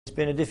It's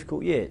been a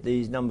difficult year.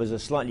 These numbers are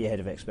slightly ahead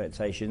of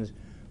expectations,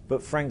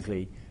 but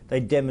frankly,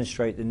 they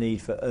demonstrate the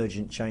need for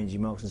urgent change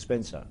in Marks &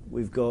 Spencer.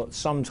 We've got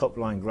some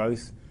top-line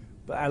growth,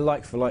 but our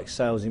like-for-like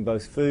sales in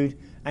both food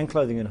and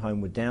clothing and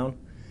home were down.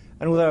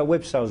 And although our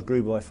web sales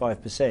grew by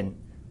 5%,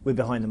 we're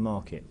behind the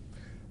market.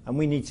 And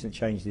we need to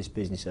change this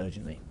business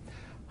urgently.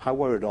 How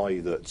worried are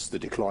you that the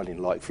decline in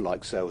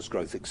like-for-like sales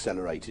growth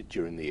accelerated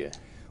during the year?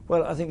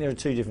 Well, I think there are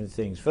two different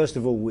things. First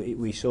of all,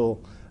 we saw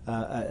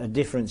a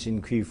difference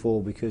in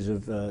Q4 because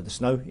of the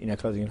snow in our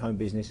clothing and home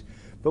business.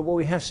 But what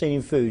we have seen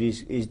in food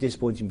is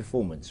disappointing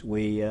performance.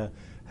 We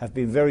have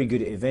been very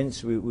good at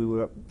events. We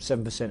were up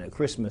 7% at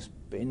Christmas,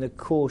 but in the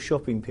core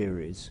shopping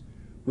periods,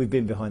 we've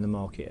been behind the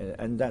market,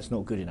 and that's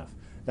not good enough.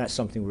 That's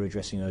something we're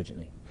addressing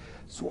urgently.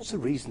 So what's the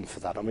reason for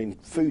that? I mean,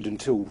 food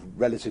until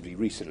relatively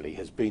recently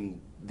has been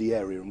the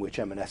area in which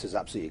M&S has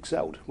absolutely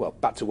excelled. Well,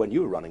 back to when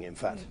you were running, in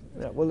fact.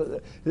 Yeah,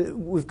 well,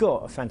 we've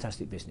got a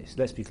fantastic business,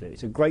 let's be clear.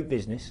 It's a great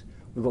business,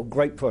 we've got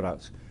great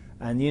products,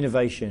 and the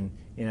innovation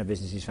in our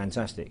business is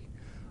fantastic.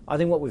 I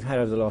think what we've had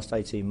over the last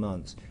 18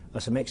 months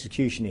are some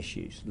execution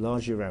issues,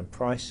 largely around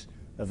price,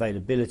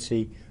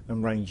 availability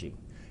and ranging.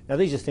 Now,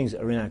 these are things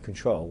that are in our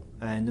control,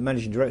 and the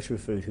Managing Director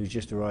of Food, who's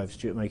just arrived,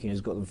 Stuart Making, has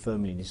got them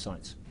firmly in his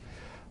sights.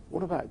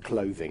 What about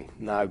clothing?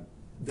 Now,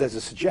 there's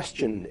a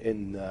suggestion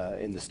in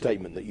the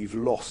statement that you've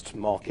lost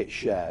market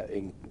share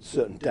in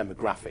certain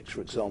demographics,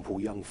 for example,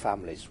 young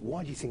families.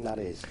 Why do you think that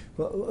is?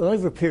 Well,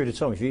 over a period of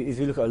time, if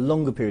you look at a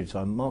longer period of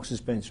time, Marks &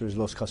 Spencer has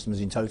lost customers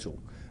in total,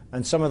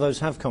 and some of those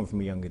have come from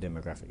a younger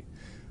demographic.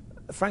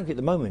 Frankly, at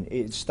the moment,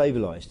 it's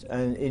stabilised,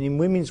 and in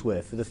women's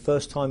wear, for the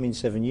first time in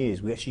 7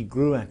 years, we actually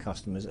grew our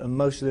customers, and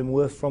most of them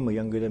were from a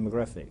younger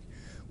demographic.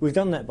 We've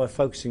done that by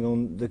focusing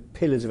on the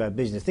pillars of our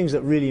business, things that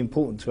are really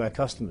important to our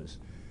customers.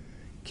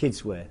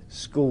 Kids wear,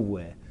 school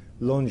wear,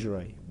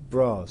 lingerie,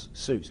 bras,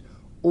 suits,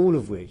 all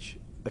of which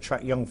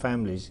attract young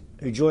families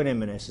who join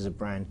M&S as a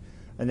brand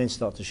and then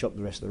start to shop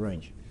the rest of the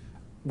range.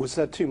 Was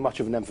there too much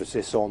of an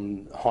emphasis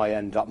on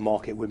high-end,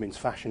 upmarket women's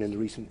fashion in the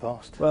recent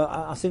past? Well,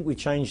 I think we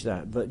changed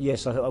that, but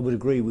yes, I would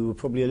agree we were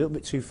probably a little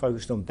bit too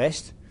focused on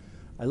best,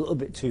 a little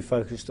bit too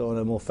focused on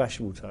a more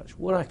fashionable touch.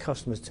 What our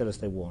customers tell us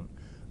they want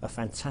are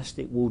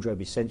fantastic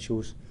wardrobe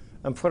essentials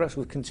and products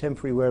with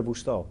contemporary wearable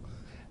style.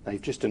 Now,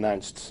 you've just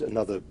announced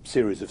another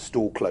series of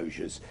store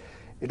closures.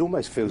 It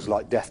almost feels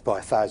like death by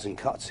a thousand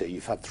cuts here.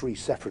 You've had 3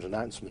 separate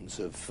announcements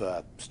of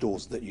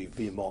stores that you've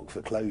earmarked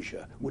for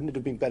closure. Wouldn't it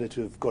have been better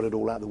to have got it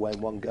all out of the way in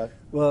one go?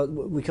 Well,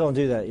 we can't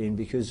do that, Ian,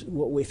 because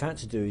what we've had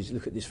to do is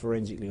look at this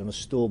forensically on a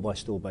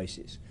store-by-store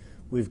basis.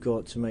 We've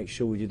got to make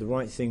sure we do the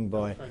right thing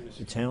by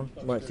the town,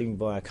 the right thing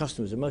by our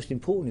customers, and most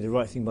importantly, the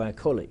right thing by our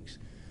colleagues.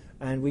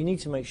 And we need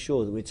to make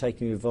sure that we're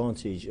taking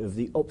advantage of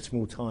the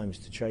optimal times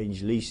to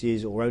change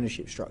leases or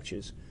ownership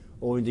structures,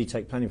 or indeed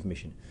take planning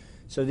permission.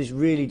 So this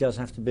really does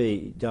have to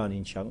be done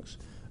in chunks.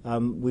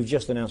 We've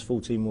just announced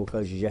 14 more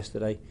closures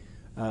yesterday.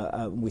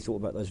 We thought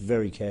about those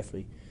very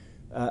carefully.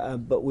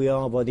 But we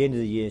are, by the end of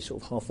the year,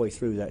 sort of halfway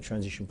through that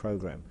transition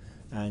programme.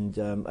 And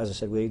as I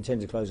said, we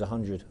intend to close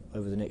 100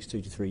 over the next 2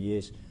 to 3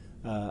 years.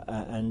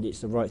 And it's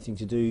the right thing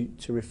to do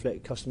to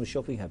reflect customer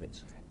shopping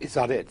habits. Is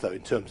that it, though,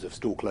 in terms of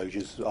store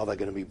closures? Are there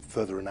going to be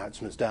further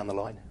announcements down the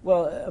line?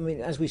 Well, I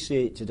mean, as we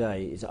see it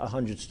today,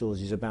 100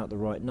 stores is about the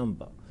right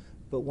number.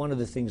 But one of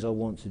the things I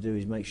want to do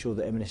is make sure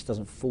that M&S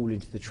doesn't fall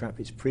into the trap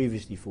it's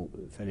previously fell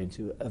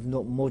into, of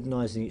not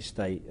modernising its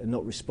estate and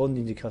not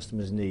responding to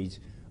customers'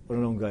 needs on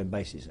an ongoing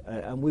basis.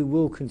 And we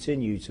will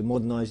continue to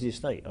modernise the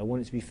estate. I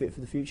want it to be fit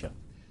for the future.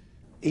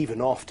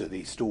 Even after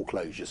these store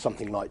closures,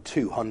 something like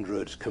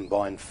 200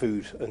 combined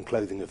food and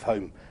clothing of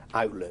home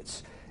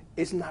outlets,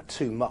 isn't that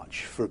too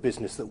much for a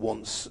business that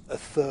wants a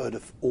third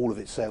of all of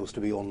its sales to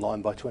be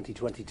online by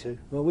 2022?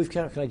 Well, we've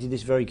calculated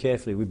this very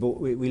carefully.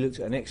 We looked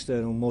at an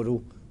external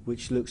model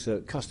which looks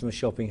at customer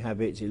shopping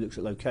habits, it looks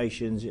at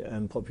locations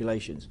and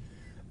populations.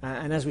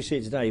 And as we see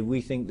it today,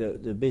 we think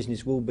that the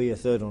business will be a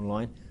third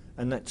online,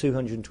 and that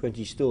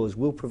 220 stores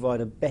will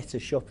provide a better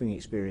shopping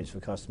experience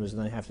for customers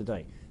than they have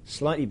today.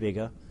 Slightly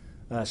bigger,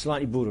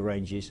 slightly broader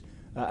ranges,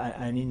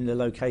 and in the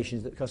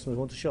locations that customers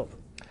want to shop.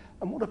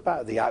 And what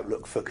about the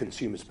outlook for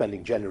consumer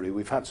spending generally?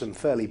 We've had some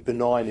fairly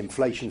benign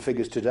inflation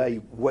figures today.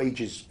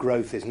 Wages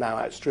growth is now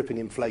outstripping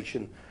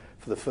inflation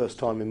for the first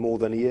time in more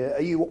than a year.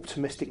 Are you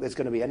optimistic there's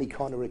going to be any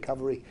kind of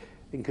recovery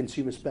in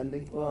consumer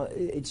spending? Well,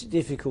 it's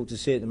difficult to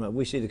see at the moment.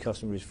 We see the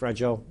customer is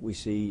fragile. We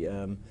see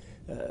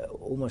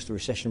almost a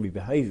recessionary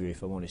behaviour,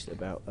 if I'm honest,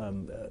 about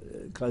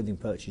clothing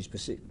purchase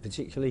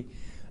particularly.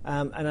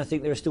 And I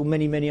think there are still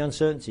many, many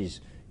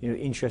uncertainties. You know,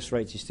 interest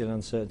rates is still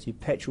uncertainty,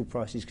 petrol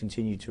prices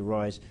continue to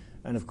rise,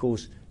 and of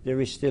course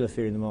there is still a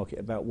fear in the market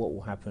about what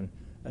will happen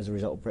as a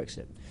result of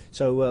Brexit.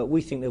 So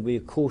we think there'll be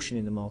a caution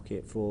in the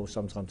market for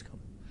some time to come.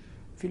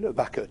 If you look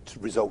back at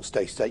results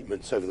day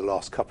statements over the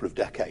last couple of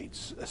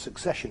decades, a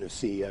succession of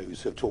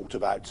CEOs have talked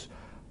about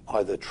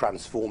either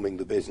transforming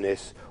the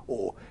business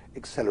or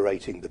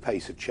accelerating the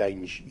pace of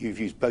change. You've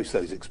used both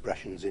those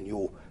expressions in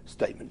your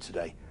statement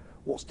today.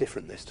 What's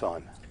different this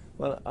time?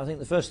 Well, I think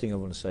the first thing I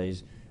want to say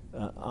is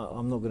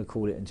I'm not going to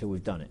call it until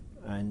we've done it.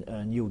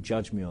 and you'll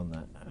judge me on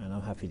that, and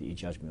I'm happy that you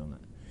judge me on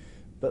that.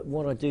 But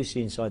what I do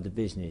see inside the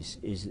business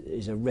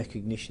is a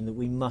recognition that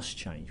we must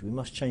change. We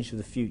must change for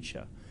the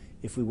future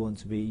if we want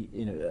to be,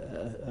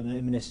 an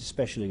M&S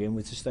special again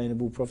with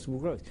sustainable, profitable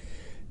growth.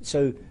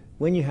 So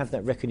when you have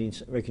that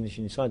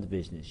recognition inside the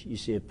business, you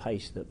see a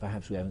pace that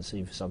perhaps we haven't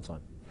seen for some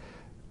time.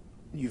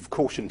 You've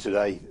cautioned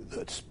today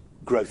that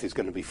growth is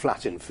going to be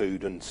flat in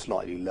food and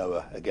slightly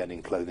lower again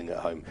in clothing at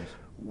home. Yes.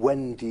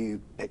 When do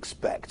you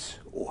expect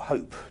or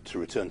hope to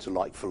return to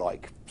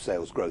like-for-like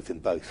sales growth in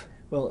both?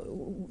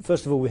 Well,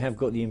 first of all, we have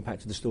got the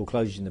impact of the store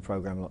closures in the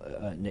programme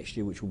next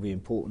year, which will be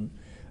important,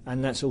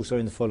 and that's also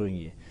in the following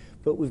year.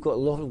 But we've got a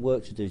lot of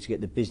work to do to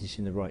get the business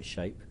in the right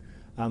shape.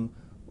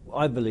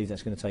 I believe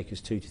that's going to take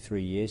us 2 to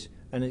 3 years,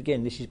 and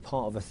again, this is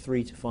part of a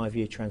 3 to 5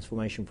 year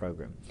transformation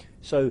programme.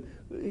 So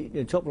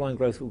top line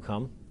growth will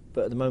come,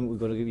 but at the moment we've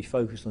got to be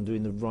focused on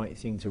doing the right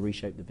thing to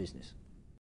reshape the business.